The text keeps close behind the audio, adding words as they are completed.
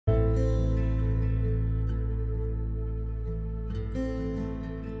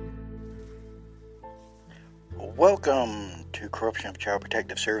Welcome to Corruption of Child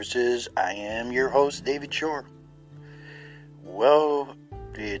Protective Services. I am your host, David Shore. Well,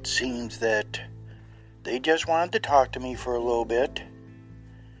 it seems that they just wanted to talk to me for a little bit.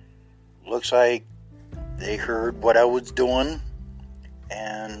 Looks like they heard what I was doing,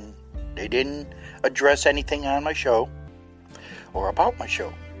 and they didn't address anything on my show or about my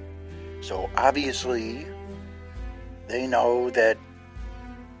show. So obviously, they know that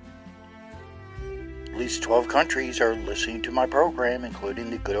at least 12 countries are listening to my program, including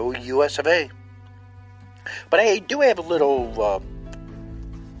the good old US of A. But I do have a little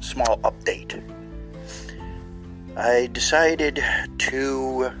small update. I decided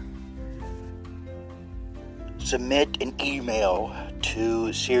to submit an email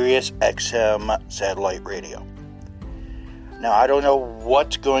to Sirius XM satellite radio. Now, I don't know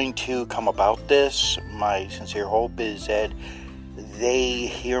what's going to come about this. My sincere hope is that they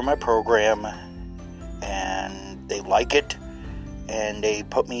hear my program and they like it, and they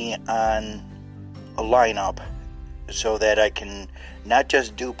put me on a lineup so that I can not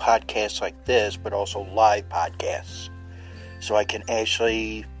just do podcasts like this, but also live podcasts. So I can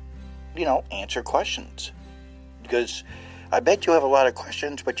actually, answer questions. Because I bet you have a lot of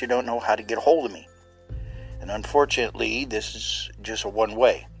questions, but you don't know how to get a hold of me. And unfortunately, this is just a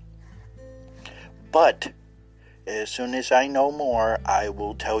one-way. But as soon as I know more, I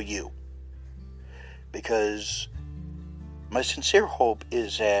will tell you. Because my sincere hope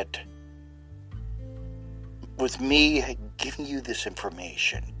is that with me giving you this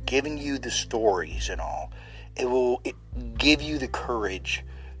information, giving you the stories and all, it will give you the courage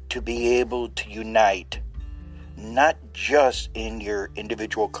to be able to unite, not just in your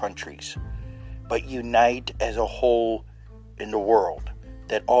individual countries, but unite as a whole in the world,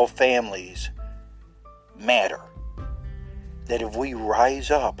 that all families matter. That if we rise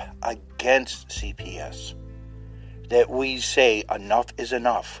up against CPS, that we say enough is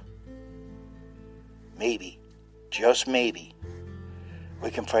enough, maybe, just maybe,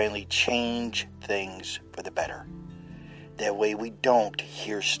 we can finally change things for the better. That way we don't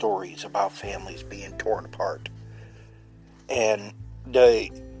hear stories about families being torn apart. And the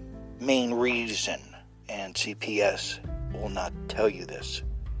main reason, and CPS will not tell you this,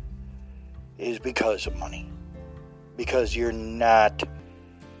 is because of money. Because you're not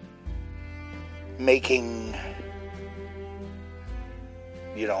making,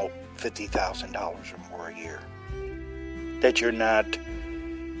 $50,000 or more a year. That you're not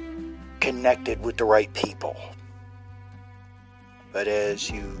connected with the right people. But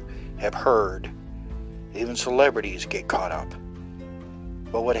as you have heard, even celebrities get caught up.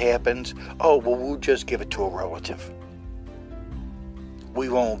 But what happens? We'll just give it to a relative. We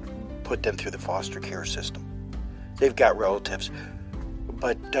won't put them through the foster care system. They've got relatives.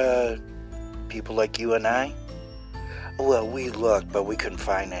 But people like you and I, we looked, but we couldn't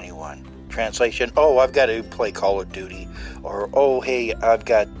find anyone. Translation, I've got to play Call of Duty. Or, hey, I've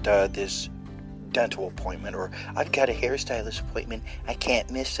got this dental appointment. Or, I've got a hairstylist appointment. I can't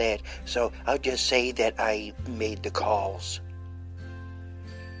miss that. So I'll just say that I made the calls.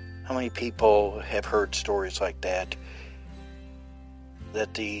 How many people have heard stories like that?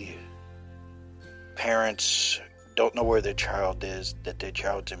 That the parents don't know where their child is, that their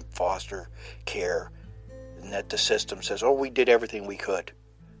child's in foster care, and that the system says, we did everything we could,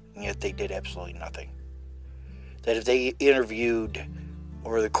 and yet they did absolutely nothing. That if they interviewed,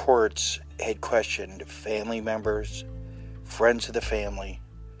 or the courts had questioned family members, friends of the family,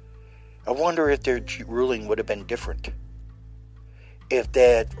 I wonder if their ruling would have been different. If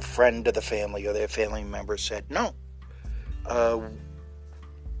that friend of the family or their family member said, no,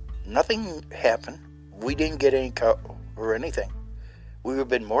 nothing happened. We didn't get any or anything. We would have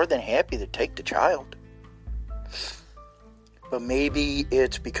been more than happy to take the child. But maybe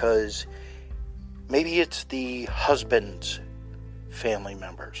it's because, maybe it's the husband's family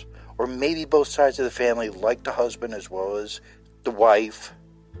members. Or maybe both sides of the family like the husband as well as the wife.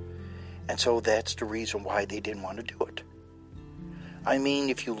 And so that's the reason why they didn't want to do it. I mean,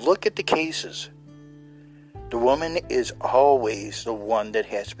 if you look at the cases, the woman is always the one that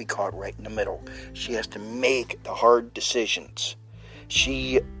has to be caught right in the middle. She has to make the hard decisions.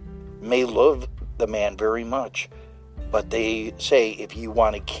 She may love the man very much, but they say if you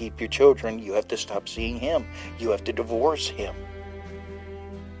want to keep your children, you have to stop seeing him. You have to divorce him.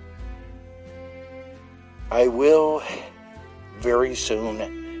 I will very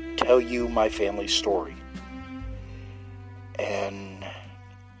soon tell you my family story. And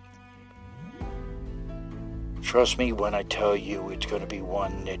trust me when I tell you it's going to be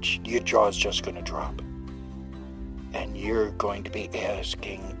one that your jaw's just going to drop. And you're going to be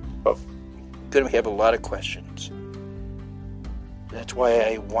asking, going to have a lot of questions. That's why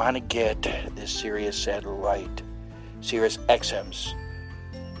I want to get this Sirius XM's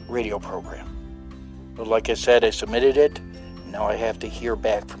radio program. But like I said, I submitted it. Now I have to hear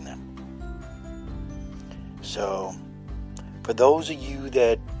back from them. So, for those of you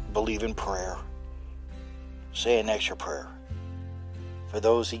that believe in prayer, say an extra prayer. For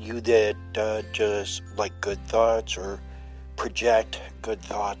those of you that just like good thoughts or project good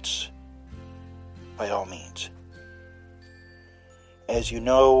thoughts, by all means. As you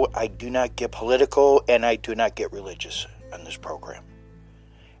know, I do not get political and I do not get religious on this program.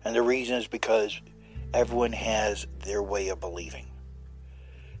 And the reason is because everyone has their way of believing.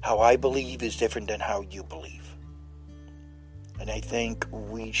 How I believe is different than how you believe. And I think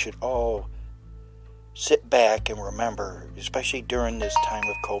we should all sit back and remember, especially during this time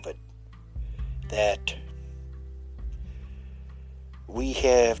of COVID, that we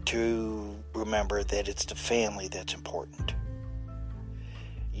have to remember that it's the family that's important.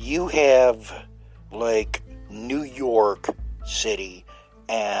 You have like New York City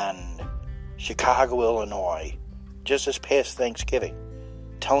and Chicago, Illinois, just this past Thanksgiving,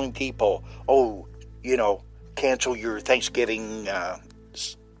 telling people, cancel your Thanksgiving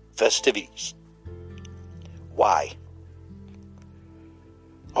festivities. Why?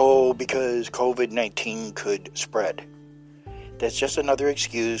 Oh, because COVID-19 could spread. That's just another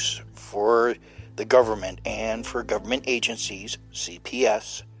excuse for the government and for government agencies,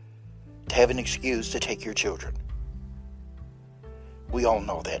 CPS, to have an excuse to take your children. We all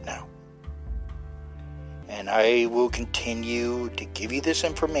know that now. And I will continue to give you this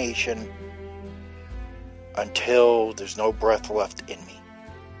information until there's no breath left in me.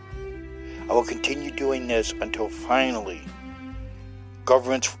 I will continue doing this until finally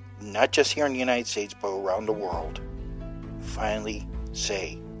governments, not just here in the United States, but around the world, finally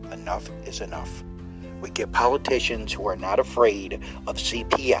say enough is enough. We get politicians who are not afraid of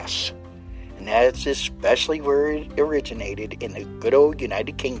CPS, and that's especially where it originated in the good old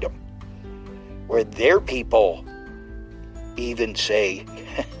United Kingdom, where their people even say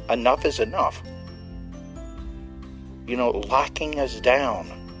enough is enough. Locking us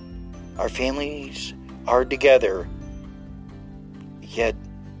down. Our families are together, yet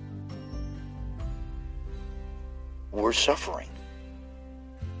we're suffering.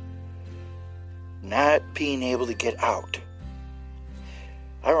 Not being able to get out.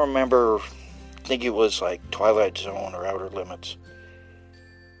 I remember, I think it was like Twilight Zone or Outer Limits.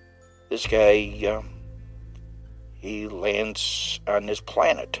 This guy, he lands on this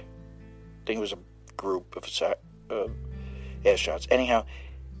planet. I think it was a group of astronauts. Anyhow,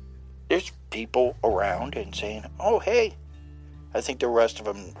 there's people around and saying, oh, hey, I think the rest of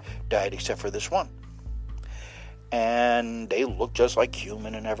them died except for this one. And they look just like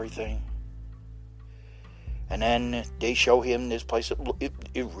human and everything. And then they show him this place.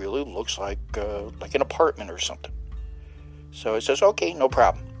 It really looks like an apartment or something. So he says, okay, no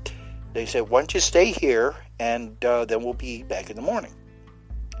problem. They said, why don't you stay here, and then we'll be back in the morning.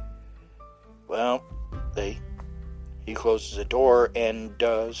 Well, he closes the door, and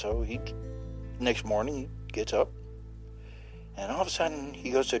so next morning he gets up, and all of a sudden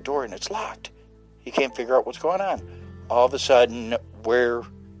he goes to the door and it's locked. He can't figure out what's going on. All of a sudden, where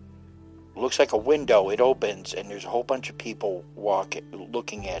looks like a window, it opens, and there's a whole bunch of people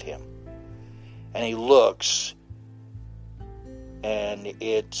looking at him. And he looks, and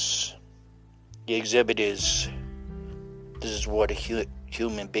the exhibit is, this is what a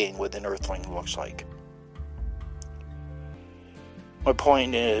human being with an earthling looks like. My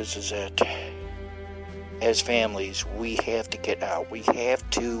point is that as families, we have to get out. We have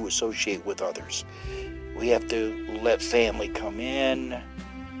to associate with others. We have to let family come in,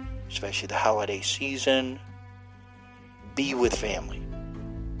 especially the holiday season. Be with family.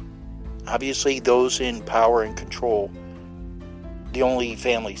 Obviously, those in power and control, the only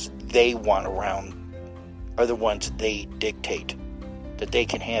families they want around are the ones they dictate. That they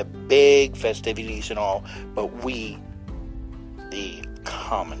can have big festivities and all, but we, the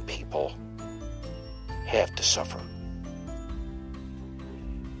common people, have to suffer.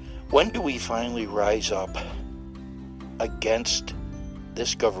 When do we finally rise up against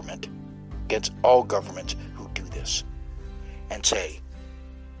this government, against all governments who do this, and say,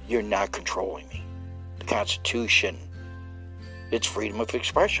 you're not controlling me? The Constitution, it's freedom of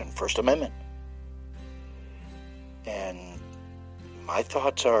expression, First Amendment. And my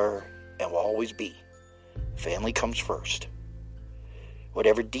thoughts are, and will always be, family comes first.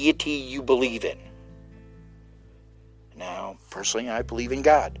 Whatever deity you believe in. Now, personally, I believe in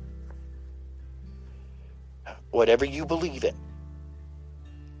God. Whatever you believe in,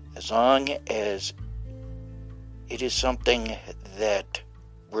 As long as it is something that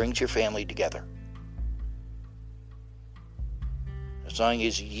brings your family together. As long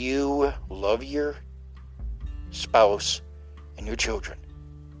as you love your spouse and your children.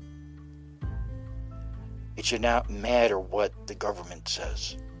 It should not matter what the government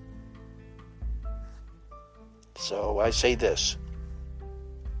says. So I say this,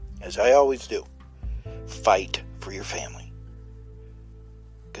 as I always do, fight for your family.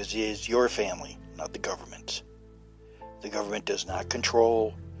 Because it is your family, not the government's. The government does not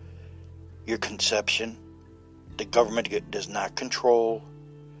control your conception. The government does not control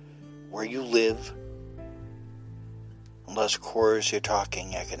where you live. Unless, of course, you're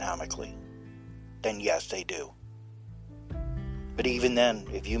talking economically. Then yes, they do. But even then,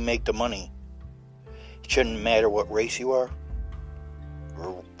 if you make the money, it shouldn't matter what race you are,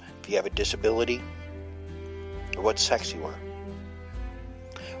 or if you have a disability, or what sex you are.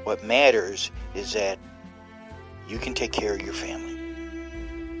 What matters is that you can take care of your family.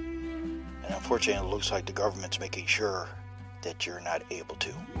 And unfortunately, it looks like the government's making sure that you're not able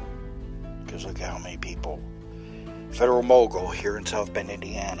to. Because look at how many people. Federal Mogul here in South Bend,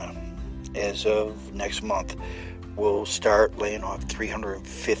 Indiana, as of next month, will start laying off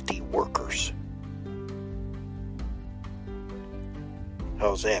 350 workers.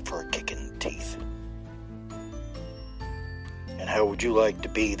 How's that for a kick in the teeth? And how would you like to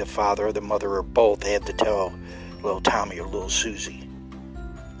be the father or the mother or both? They have to tell little Tommy or little Susie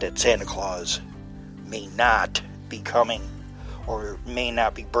that Santa Claus may not be coming or may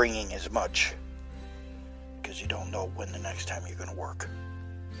not be bringing as much because you don't know when the next time you're going to work.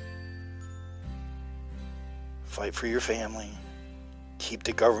 Fight for your family. Keep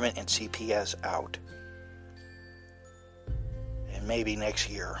the government and CPS out. And maybe next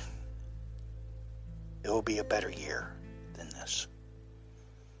year it will be a better year than this.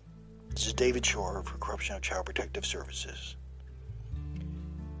 This is David Shore for Corruption of Child Protective Services.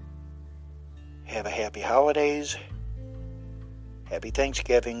 Have a happy holidays, happy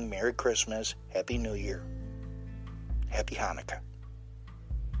Thanksgiving, Merry Christmas, Happy New Year, Happy Hanukkah,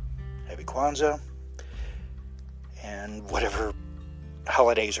 Happy Kwanzaa, and whatever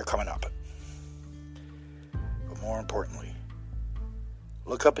holidays are coming up. But more importantly,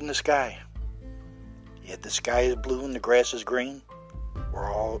 look up in the sky. If the sky is blue and the grass is green,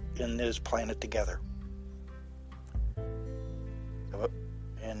 we're all in this planet together.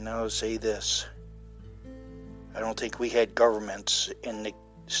 And I'll say this. I don't think we had governments in the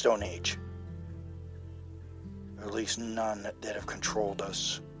Stone Age. Or at least none that have controlled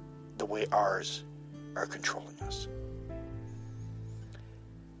us the way ours are controlling us.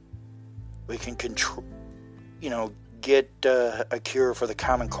 We can control, get a cure for the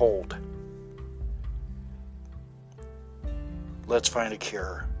common cold. Let's find a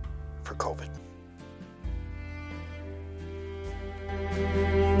cure for COVID.